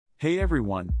Hey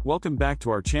everyone, welcome back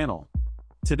to our channel.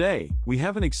 Today, we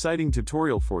have an exciting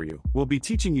tutorial for you. We'll be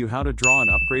teaching you how to draw an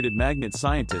upgraded magnet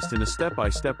scientist in a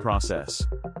step-by-step process.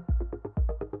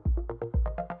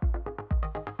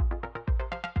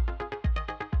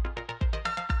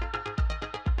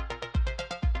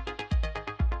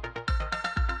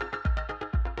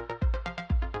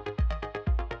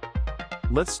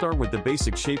 Let's start with the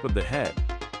basic shape of the head.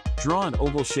 Draw an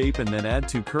oval shape and then add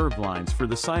two curved lines for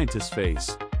the scientist's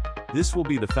face. This will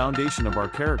be the foundation of our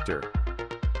character.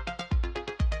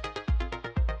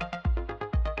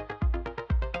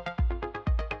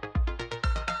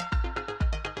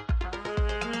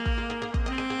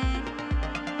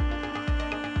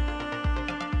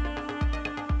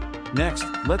 Next,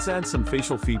 let's add some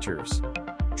facial features.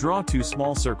 Draw two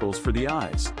small circles for the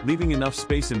eyes, leaving enough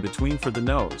space in between for the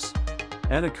nose.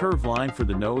 Add a curved line for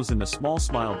the nose and a small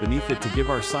smile beneath it to give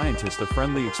our scientist a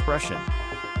friendly expression.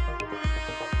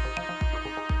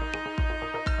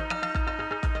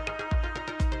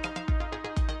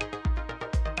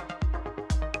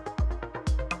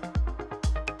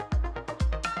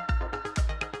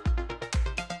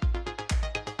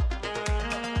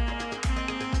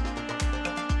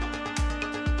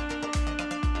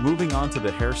 Moving on to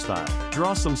the hairstyle,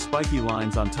 draw some spiky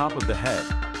lines on top of the head.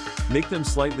 Make them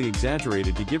slightly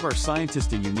exaggerated to give our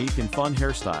scientist a unique and fun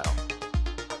hairstyle.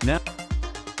 Now,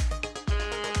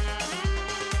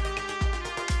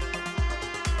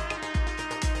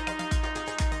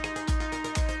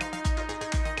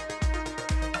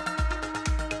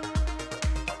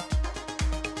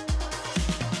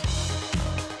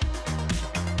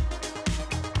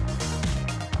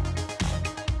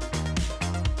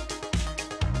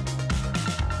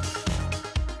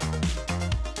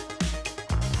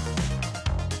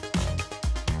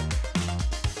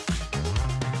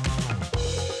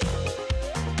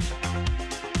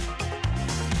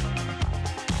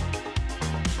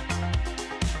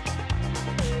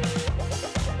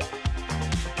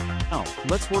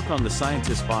 let's work on the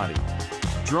scientist's body.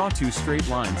 Draw two straight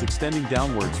lines extending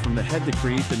downwards from the head to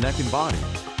create the neck and body.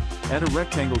 Add a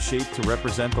rectangle shape to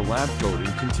represent the lab coat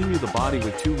and continue the body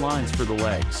with two lines for the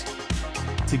legs.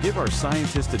 To give our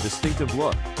scientist a distinctive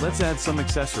look, let's add some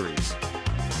accessories.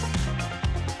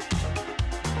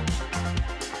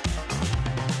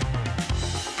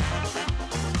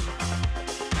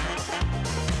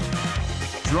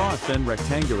 Draw a thin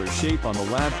rectangular shape on the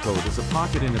lab coat as a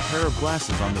pocket and a pair of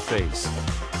glasses on the face.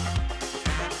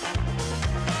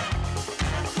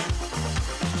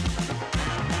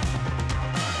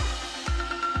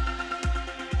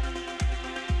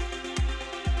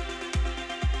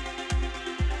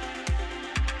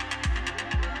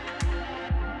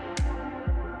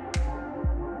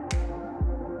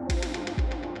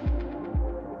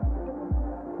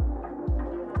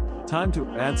 Time to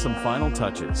add some final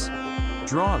touches.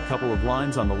 Draw a couple of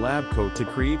lines on the lab coat to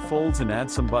create folds and add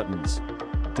some buttons.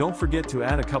 Don't forget to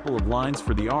add a couple of lines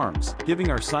for the arms, giving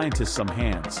our scientist some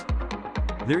hands.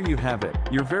 There you have it,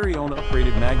 your very own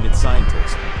upgraded magnet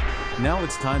scientist. Now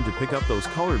it's time to pick up those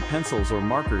colored pencils or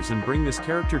markers and bring this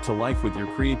character to life with your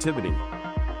creativity.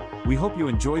 We hope you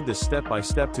enjoyed this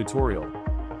step-by-step tutorial.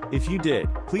 If you did,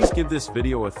 please give this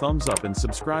video a thumbs up and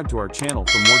subscribe to our channel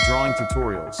for more drawing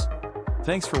tutorials.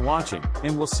 Thanks for watching,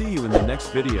 and we'll see you in the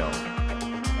next video.